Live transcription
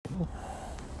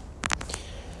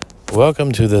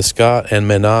Welcome to the Scott and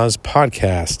Menaz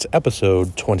podcast,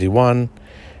 episode 21,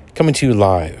 coming to you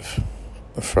live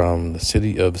from the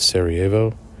city of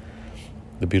Sarajevo,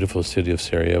 the beautiful city of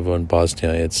Sarajevo in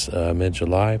Bosnia. It's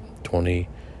mid-July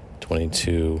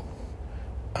 2022.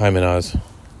 Hi, Menaz.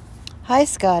 Hi,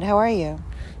 Scott. How are you?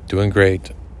 Doing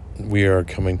great. We are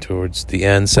coming towards the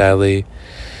end, sadly,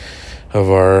 of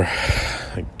our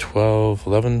 12,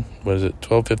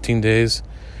 15 days.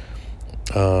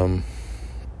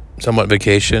 Somewhat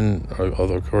vacation,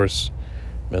 although of course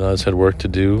Menaz had work to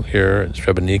do here at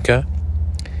Srebrenica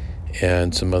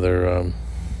and some other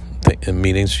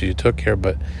meetings she took here,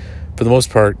 but for the most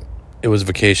part it was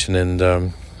vacation, and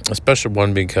a special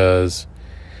one because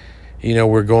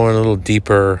we're going a little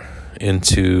deeper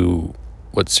into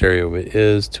what Sarajevo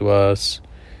is to us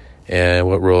and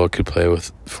what role it could play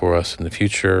for us in the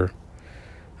future.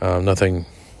 Nothing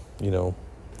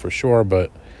for sure,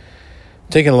 but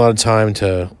taking a lot of time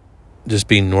to just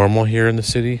be normal here in the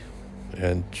city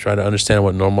and try to understand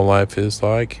what normal life is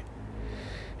like.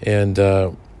 And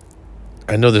I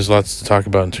know there's lots to talk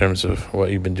about in terms of what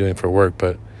you've been doing for work,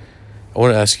 but I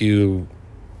want to ask you,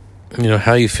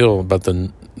 how you feel about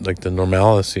the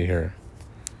normalcy here,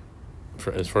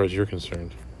 as far as you're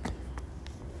concerned.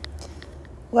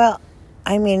 Well,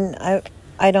 I mean,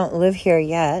 I don't live here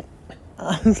yet,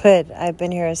 but I've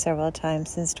been here several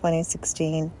times since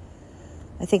 2016.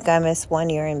 I think I missed 1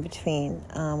 year in between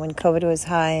when COVID was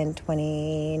high in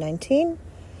 2019.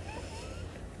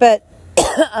 But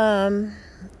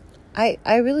I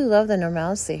really love the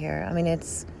normalcy here. I mean,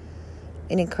 it's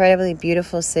an incredibly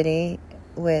beautiful city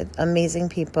with amazing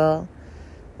people,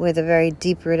 with a very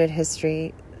deep-rooted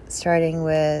history, starting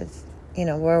with,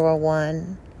 World War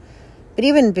One. But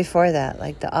even before that,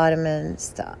 like the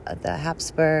Ottomans, the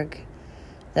Habsburg,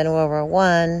 then World War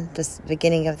One, the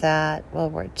beginning of that,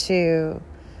 World War Two,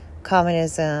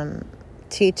 communism,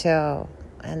 Tito,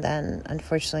 and then,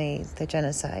 unfortunately, the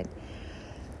genocide.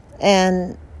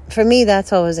 And for me,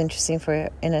 that's always interesting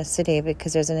in a city,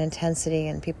 because there's an intensity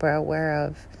and people are aware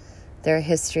of their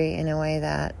history in a way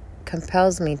that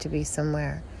compels me to be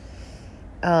somewhere.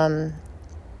 I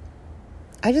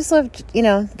just loved,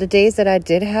 the days that I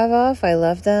did have off. I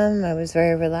loved them. I was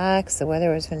very relaxed. The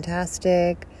weather was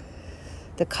fantastic.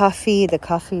 The coffee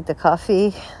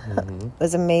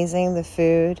was amazing. The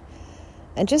food.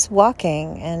 And just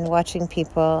walking and watching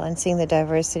people and seeing the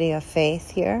diversity of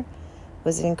faith here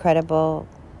was an incredible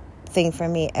thing for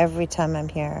me every time I'm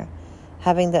here.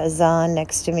 Having the azan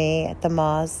next to me at the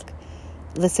mosque,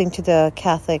 listening to the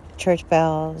Catholic church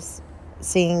bells,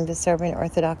 seeing the Serbian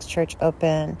Orthodox Church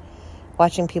open,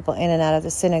 watching people in and out of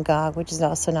the synagogue, which is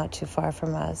also not too far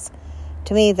from us.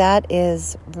 To me, that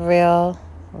is real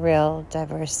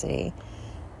diversity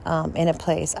in a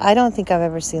place. I don't think I've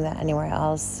ever seen that anywhere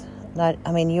else.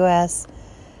 U.S.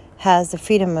 has the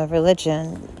freedom of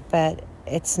religion, but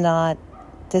it's not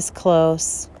this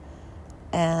close.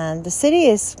 And the city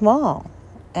is small,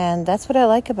 and that's what I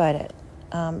like about it.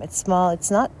 It's small.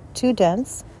 It's not too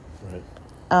dense. Right.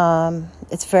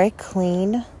 It's very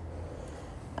clean.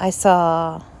 I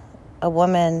saw a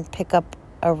woman pick up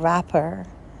a wrapper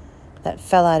that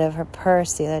fell out of her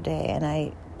purse the other day, and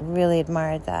I really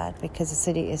admired that because the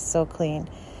city is so clean.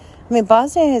 I mean,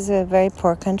 Bosnia is a very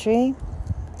poor country,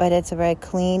 but it's a very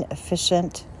clean,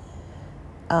 efficient,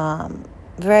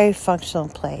 very functional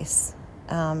place.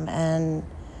 And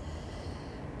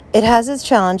it has its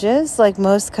challenges, like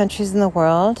most countries in the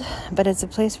world, but it's a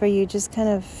place where you just kind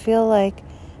of feel like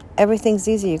everything's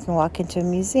easy. You can walk into a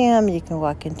museum, you can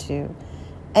walk into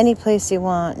any place you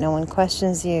want, no one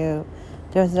questions you.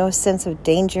 There's no sense of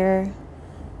danger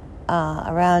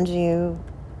around you.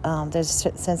 There's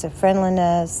a sense of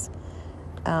friendliness.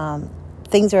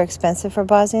 Things are expensive for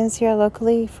Bosnians here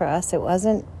locally. For us, it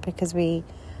wasn't, because we,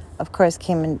 of course,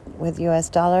 came in with U.S.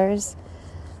 dollars.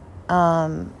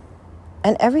 And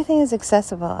everything is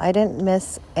accessible. I didn't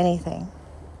miss anything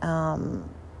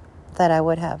that I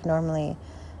would have normally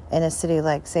in a city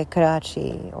like, say,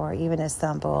 Karachi or even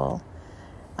Istanbul.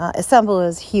 Istanbul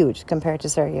is huge compared to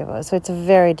Sarajevo, so it's a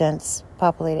very dense,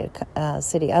 populated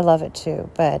city. I love it too,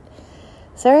 but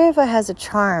Sarajevo has a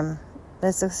charm.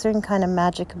 There's a certain kind of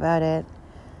magic about it,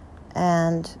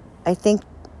 and I think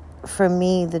for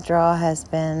me the draw has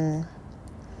been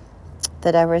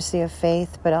the diversity of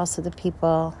faith, but also the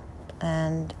people.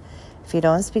 And if you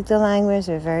don't speak the language,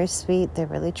 they're very sweet. They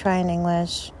really try in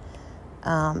English.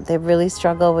 They really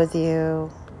struggle with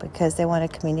you because they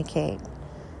want to communicate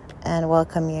and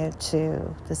welcome you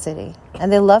to the city.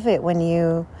 And they love it when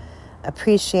you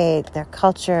appreciate their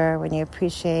culture, when you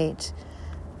appreciate,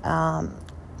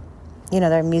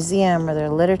 their museum or their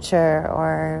literature,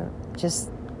 or just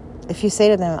if you say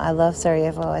to them, I love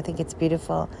Sarajevo, I think it's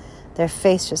beautiful, their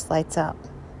face just lights up.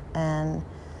 And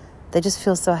they just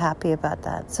feel so happy about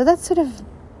that. So that's sort of,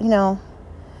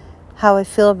 how I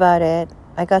feel about it.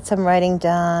 I got some writing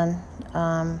done.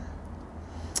 I'm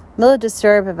a little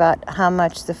disturbed about how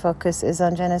much the focus is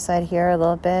on genocide here a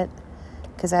little bit,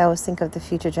 because I always think of the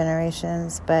future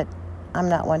generations, but I'm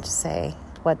not one to say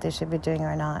what they should be doing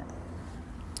or not.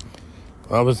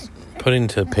 I was putting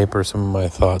to paper some of my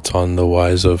thoughts on the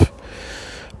whys of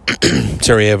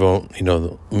Sarajevo,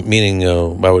 meaning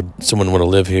why would someone want to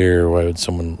live here? Why would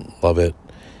someone love it?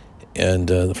 And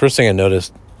the first thing I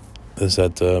noticed is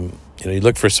that, you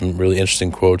look for some really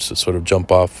interesting quotes that sort of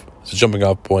jump off. It's a jumping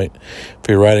off point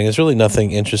for your writing. There's really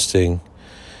nothing interesting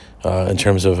in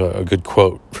terms of a good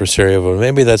quote for Sarajevo.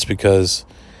 Maybe that's because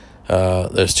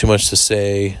there's too much to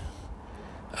say.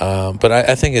 But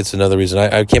I think it's another reason.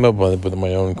 I came up with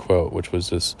my own quote, which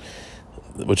is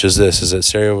that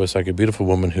Sarajevo is like a beautiful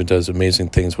woman who does amazing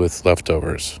things with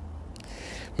leftovers.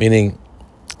 Meaning,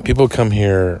 people come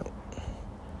here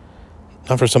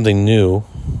not for something new,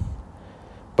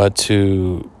 but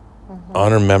to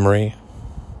honor memory,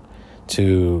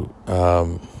 to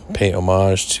pay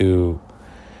homage to,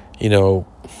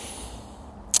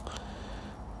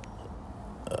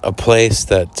 a place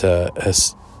that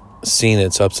has seen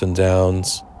its ups and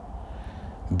downs,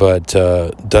 but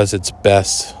does its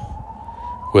best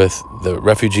with the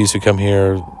refugees who come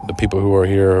here, the people who are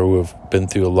here who have been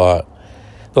through a lot,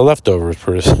 the leftovers,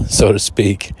 so to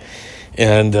speak.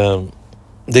 And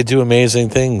they do amazing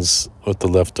things with the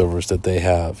leftovers that they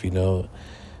have,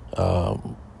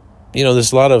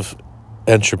 there's a lot of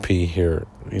entropy here.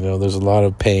 There's a lot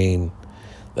of pain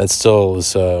that still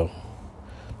is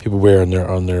people wear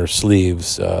on their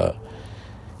sleeves.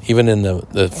 Even in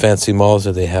the fancy malls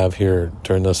that they have here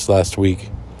during this last week,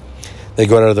 they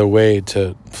go out of their way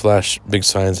to flash big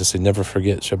signs that say "Never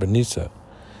forget Srebrenica."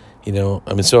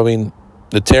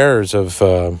 The terrors of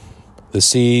the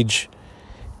siege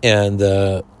and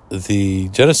the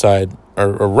genocide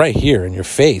are right here in your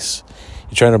face.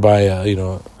 You're trying to buy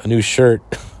a new shirt,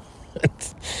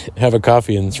 have a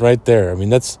coffee, and it's right there.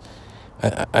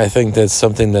 I think that's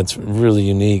something that's really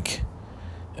unique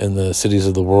in the cities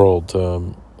of the world.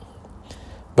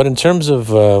 But in terms of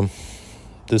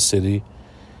this city,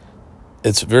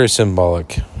 it's very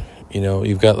symbolic.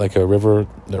 You've got like a river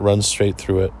that runs straight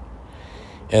through it.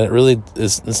 And it really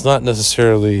is, it's not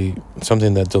necessarily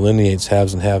something that delineates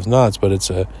haves and have-nots, but it's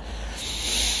a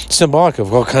symbolic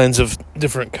of all kinds of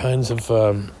different kinds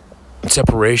of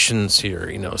separations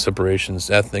here. Separations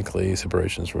ethnically,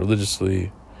 separations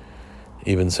religiously,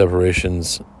 even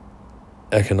separations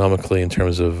economically in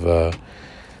terms of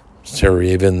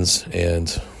Sarajevans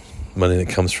and money that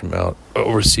comes from out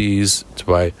overseas to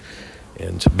buy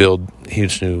and to build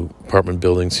huge new apartment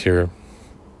buildings here.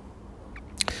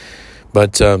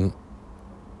 But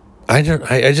I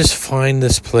just find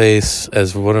this place,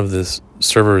 as one of the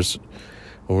servers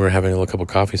when we were having a little cup of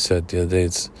coffee said the other day,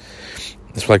 it's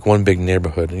like one big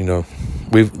neighborhood.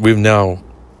 We've now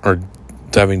are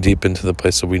diving deep into the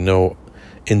place, so we know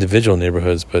individual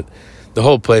neighborhoods, but the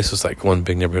whole place is like one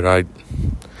big neighborhood.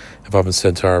 I've often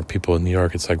said to our people in New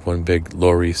York, it's like one big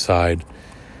Lower East Side,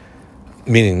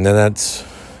 meaning that's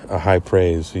a high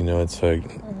praise. It's a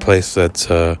place that's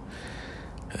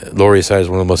Lower East Side is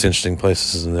one of the most interesting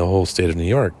places in the whole state of New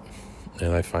York,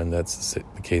 and I find that's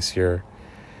the case here.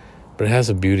 But it has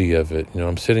a beauty of it.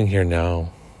 I'm sitting here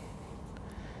now.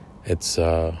 It's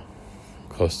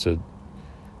close to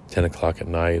 10 o'clock at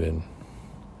night, and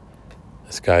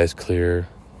the sky is clear,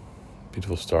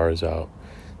 beautiful stars out.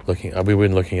 We've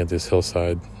been looking at this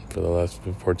hillside for the last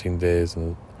 14 days,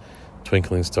 and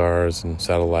twinkling stars and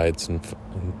satellites and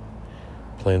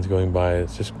planes going by.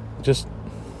 It's just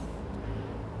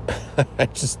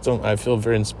I feel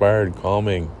very inspired,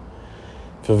 calming.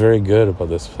 I feel very good about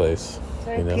this place. It's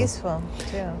very peaceful,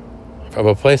 too. Of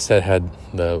a place that had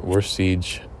the worst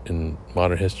siege in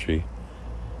modern history,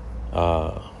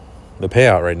 the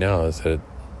payout right now is that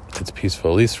it's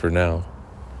peaceful, at least for now.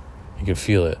 You can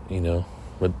feel it,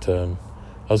 But I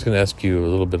was going to ask you a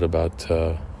little bit about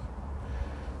the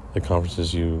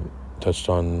conferences you touched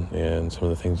on and some of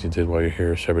the things you did while you're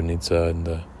here, Srebrenica, and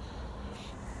the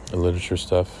literature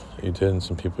stuff you did, and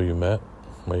some people you met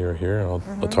while you were here. I'll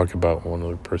talk about one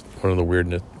of the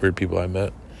weird people I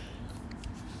met.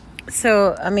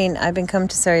 So, I've been coming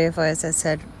to Sarajevo, as I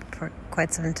said, for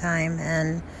quite some time,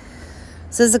 and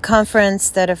so this is a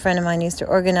conference that a friend of mine used to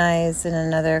organize and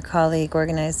another colleague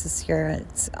organized this year.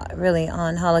 It's really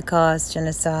on Holocaust,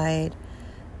 genocide,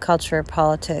 culture,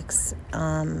 politics.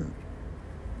 And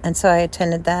so I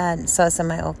attended that and saw some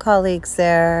of my old colleagues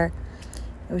there.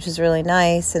 which was really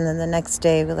nice. And then the next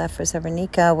day we left for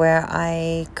Srebrenica, where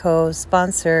I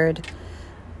co-sponsored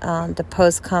the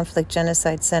Post-Conflict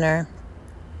Genocide Center,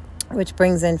 which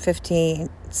brings in 50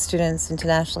 students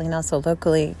internationally and also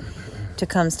locally to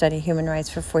come study human rights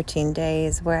for 14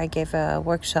 days, where I gave a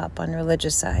workshop on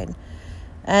religicide.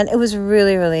 And it was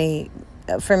really, really,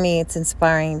 for me, it's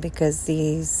inspiring because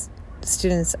these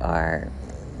students are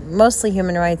mostly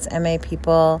human rights MA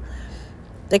people.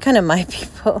 They're kind of my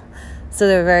people. So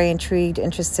they're very intrigued,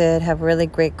 interested, have really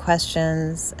great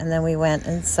questions. And then we went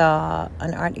and saw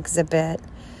an art exhibit.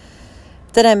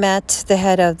 Then I met the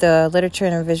head of the Literature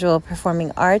and Visual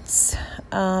Performing Arts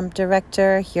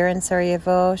director here in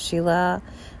Sarajevo, Sheila.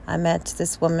 I met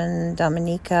this woman,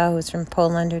 Dominika, who's from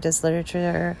Poland, who does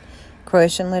literature,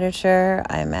 Croatian literature.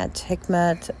 I met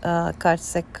Hikmet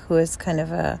Karcik, who is kind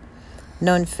of a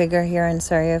known figure here in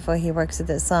Sarajevo. He works at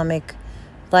the Islamic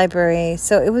Library.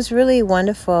 So it was really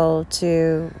wonderful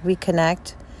to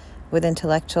reconnect with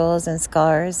intellectuals and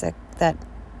scholars that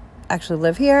actually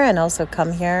live here and also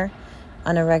come here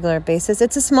on a regular basis.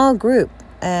 It's a small group,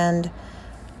 and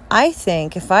I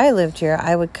think if I lived here,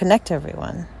 I would connect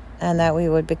everyone, and that we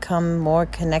would become more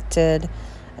connected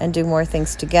and do more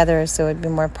things together, so it'd be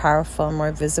more powerful and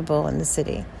more visible in the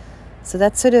city. So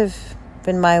that's sort of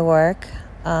been my work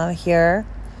here.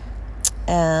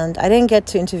 And I didn't get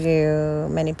to interview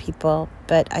many people,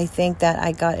 but I think that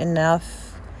I got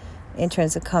enough in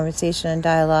terms of conversation and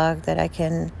dialogue that I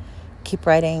can keep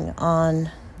writing on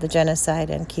the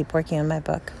genocide and keep working on my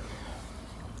book.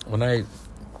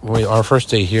 Our first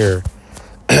day here,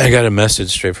 I got a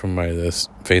message straight from this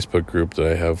Facebook group that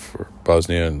I have for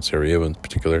Bosnia and Sarajevo in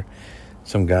particular.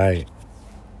 Some guy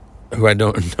who I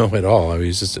don't know at all. I mean,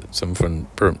 he's just someone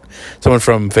from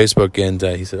Facebook, and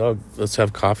he said, "Oh, let's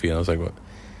have coffee." And I was like, "What?"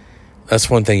 That's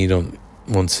one thing you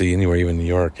won't see anywhere, even New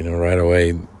York. Right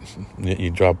away, you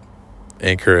drop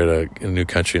anchor at a new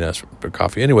country and ask for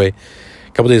coffee. Anyway,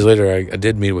 a couple days later, I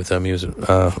did meet with him. He was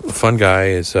a fun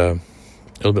guy. He's a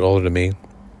little bit older than me,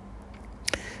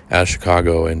 out of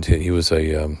Chicago, and he was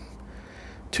a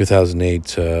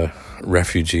 2008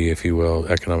 refugee, if you will,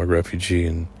 economic refugee,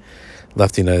 and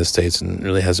left the United States and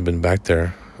really hasn't been back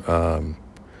there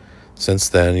since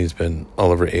then. He's been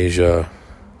all over Asia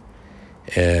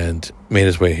and made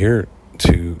his way here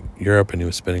to Europe, and he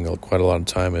was spending quite a lot of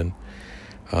time in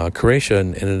Croatia,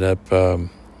 and ended up,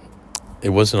 it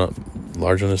wasn't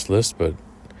large on his list, but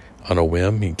on a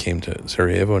whim, he came to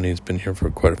Sarajevo, and he's been here for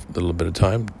quite a little bit of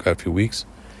time, quite a few weeks.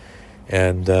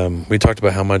 And we talked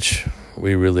about how much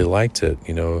we really liked it,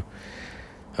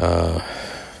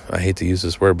 I hate to use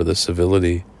this word, but the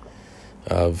civility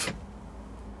of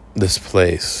this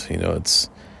place, he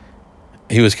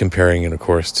was comparing it, of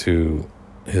course, to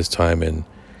his time in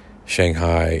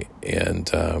Shanghai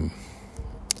and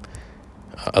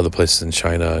other places in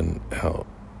China, and how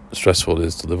stressful it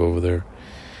is to live over there,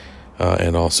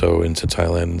 and also into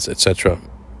Thailand, etc.,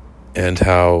 and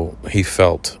how he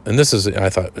felt. And this is, I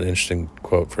thought, an interesting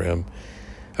quote for him.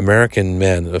 American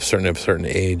men of a certain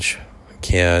age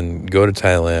can go to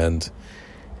Thailand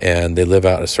and they live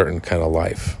out a certain kind of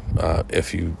life.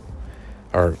 If you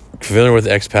are familiar with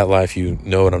the expat life, you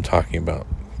know what I'm talking about.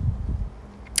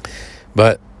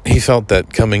 But he felt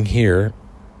that coming here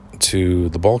to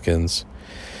the Balkans,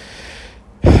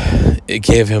 it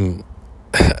gave him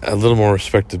a little more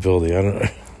respectability. I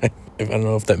don't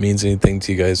know if that means anything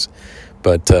to you guys,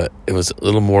 but it was a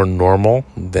little more normal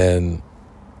than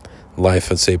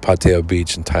life at, say, Pattaya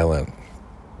Beach in Thailand.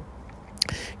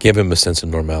 Gave him a sense of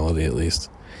normality, at least.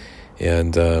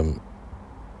 And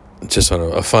just on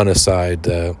a fun aside,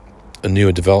 a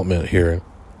new development here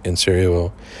in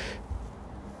Sarajevo,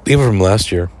 even from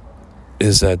last year,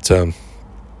 is that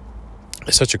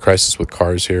it's such a crisis with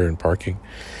cars here and parking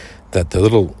that the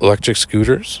little electric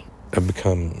scooters have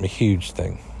become a huge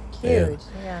thing. Yeah.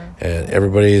 And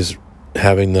everybody is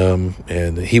having them,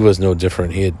 and he was no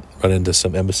different. He had run into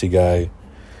some embassy guy,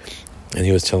 and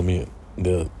he was telling me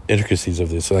the intricacies of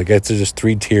this. So I guess there's just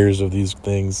 3 tiers of these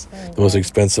things. The most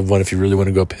expensive one, if you really want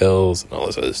to go up hills and all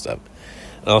this other stuff.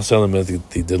 And I was telling them that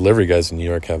the delivery guys in New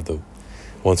York have the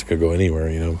ones that could go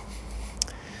anywhere,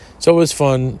 So it was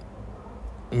fun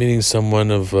meeting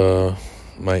someone of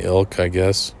my ilk, I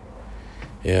guess.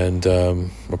 And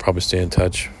we'll probably stay in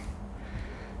touch.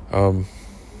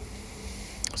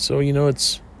 So,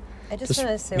 it's... I just want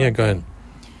to say yeah, go ahead.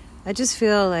 I just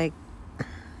feel like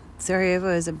Sarajevo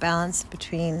is a balance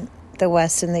between the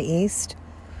West and the East,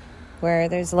 where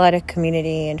there's a lot of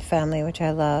community and family, which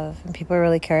I love, and people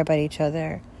really care about each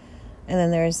other. And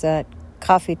then there's that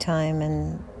coffee time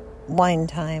and wine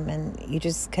time, and you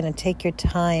just kind of take your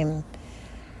time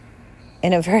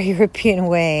in a very European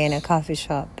way in a coffee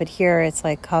shop. But here it's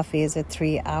like coffee is a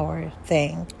 3-hour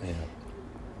thing. Yeah.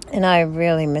 And I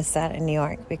really miss that in New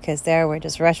York, because there we're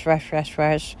just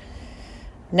rush.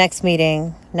 Next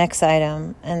meeting, next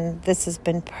item. And this has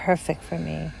been perfect for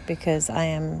me, because I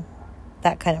am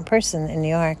that kind of person in New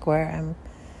York where I'm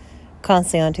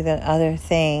constantly onto the other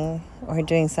thing or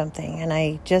doing something. And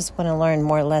I just want to learn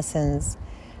more lessons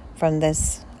from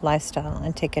this lifestyle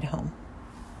and take it home.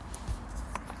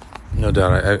 No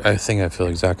doubt. I think I feel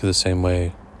exactly the same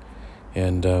way.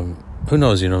 And who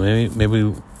knows,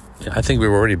 maybe I think we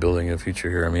were already building a future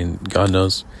here. I mean, God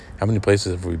knows how many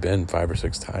places have we been 5 or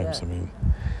 6 times. Yeah.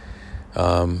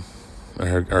 I mean,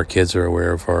 our kids are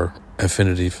aware of our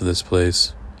affinity for this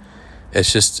place.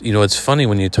 It's just, it's funny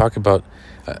when you talk about,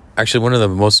 actually one of the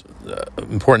most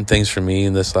important things for me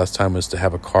in this last time was to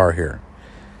have a car here.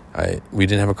 We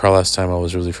didn't have a car last time. I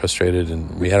was really frustrated,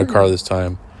 and we had a car this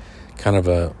time. Kind of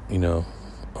a,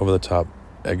 over the top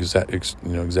extravagance,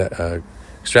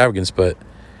 but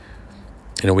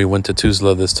we went to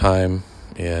Tuzla this time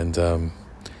and had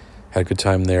a good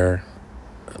time there.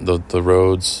 The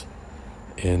roads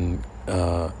in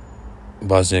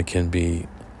Bosnia can be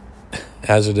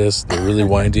hazardous. They're really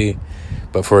windy,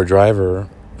 but for a driver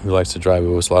who likes to drive, it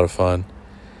was a lot of fun.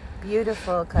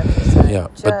 Beautiful countryside. Yeah,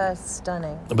 just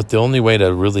stunning. But the only way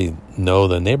to really know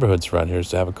the neighborhoods around here is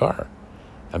to have a car.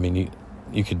 I mean,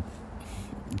 you could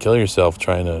kill yourself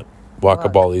trying to walk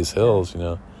up all these hills,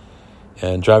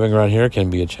 And driving around here can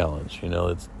be a challenge.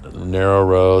 It's narrow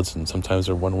roads, and sometimes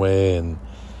they're one way. And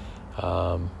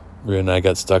Rhea and I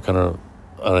got stuck on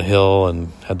a hill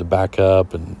and had to back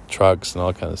up, and trucks and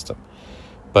all kind of stuff.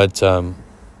 But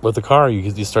with the car,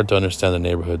 you start to understand the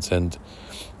neighborhoods. And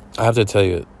I have to tell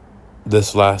you,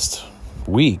 this last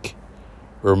week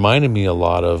reminded me a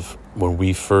lot of when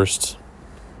we first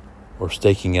were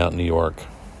staking out New York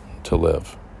to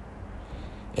live.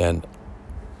 And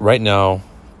right now,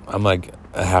 I'm like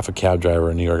a half a cab driver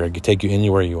in New York. I could take you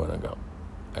anywhere you want to go.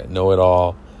 I know it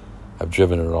all. I've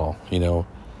driven it all,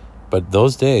 But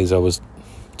those days, I was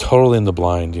totally in the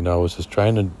blind. I was just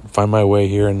trying to find my way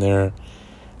here and there.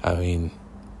 I mean,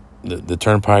 the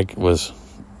turnpike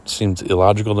seemed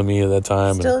illogical to me at that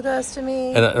time. Still does to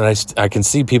me. And I can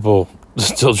see people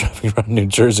still driving around New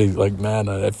Jersey. Like, man,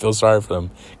 I feel sorry for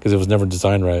them because it was never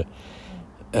designed right.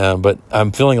 But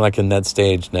I'm feeling like in that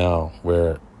stage now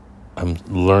where I'm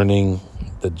learning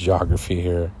the geography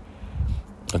here.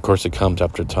 Of course, it comes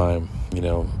after time.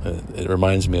 It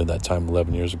reminds me of that time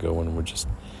 11 years ago when we're just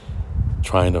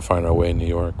trying to find our way in New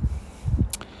York.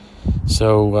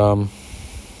 So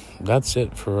that's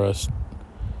it for us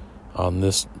on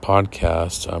this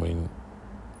podcast. I mean,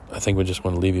 I think we just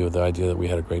want to leave you with the idea that we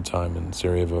had a great time in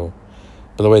Sarajevo.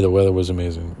 By the way, the weather was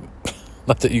amazing.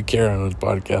 Not that you care on this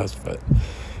podcast, but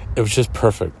it was just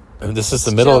perfect. And this is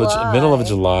the middle of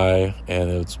July, and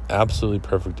it's absolutely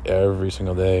perfect every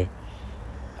single day.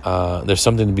 There's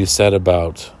something to be said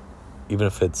about, even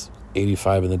if it's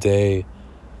 85 in the day,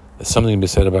 there's something to be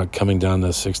said about coming down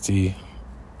to 60,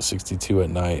 62 at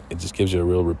night. It just gives you a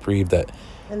real reprieve that,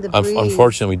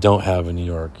 unfortunately, we don't have in New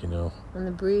York, And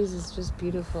the breeze is just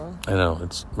beautiful. I know.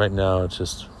 Right now, it's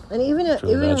just... And even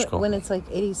magical. when it's like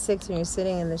 86 and you're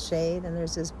sitting in the shade and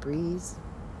there's this breeze,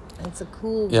 it's a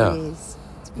cool breeze.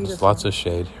 It's beautiful. There's lots of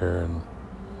shade here,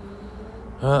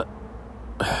 and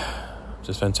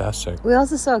just fantastic. We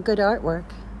also saw good artwork.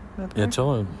 Yeah,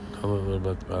 tell a little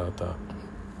bit about that.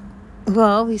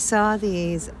 Well, we saw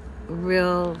these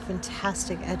real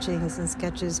fantastic etchings and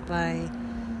sketches by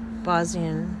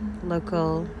Bosnian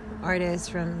local artists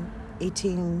from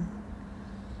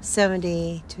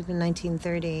 1870 to the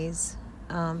 1930s.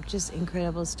 Just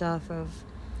incredible stuff of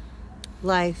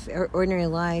life, or ordinary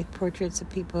life, portraits of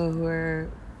people who were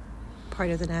part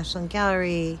of the National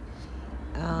Gallery.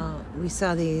 We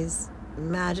saw these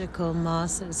magical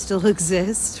mosques that still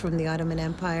exist from the Ottoman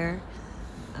Empire,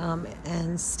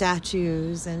 and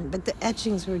statues, but the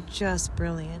etchings were just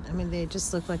brilliant. I mean, they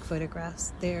just look like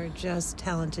photographs. They're just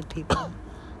talented people.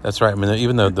 That's right. I mean,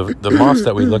 even though the mosque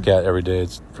that we look at every day,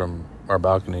 it's from our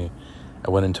balcony.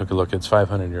 I went and took a look. It's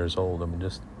 500 years old. I mean,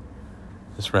 just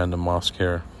this random mosque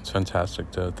here. It's fantastic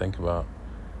to think about.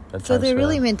 So they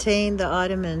really maintained the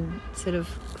Ottoman sort of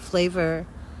flavor,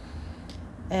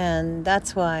 and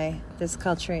that's why this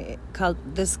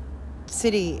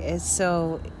city is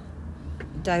so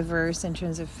diverse in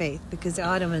terms of faith, because the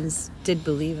Ottomans did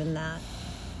believe in that,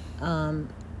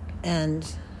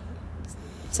 and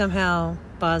somehow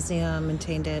Bosnia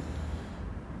maintained it,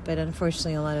 but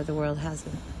unfortunately a lot of the world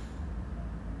hasn't.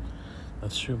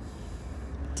 That's true.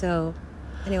 So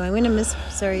anyway, I'm going to miss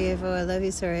Sarajevo. I love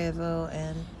you, Sarajevo,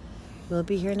 and we'll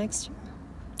be here next year.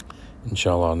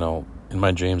 Inshallah, no. In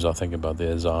my dreams, I'll think about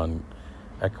the azan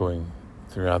echoing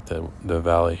throughout the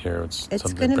valley here. It's It's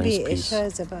something going that to brings be, peace. Isha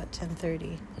is about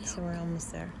 10:30, so we're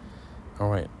almost there. All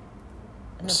right.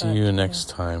 In See about you 10 next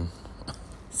time.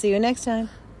 See you next time.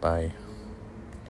 Bye.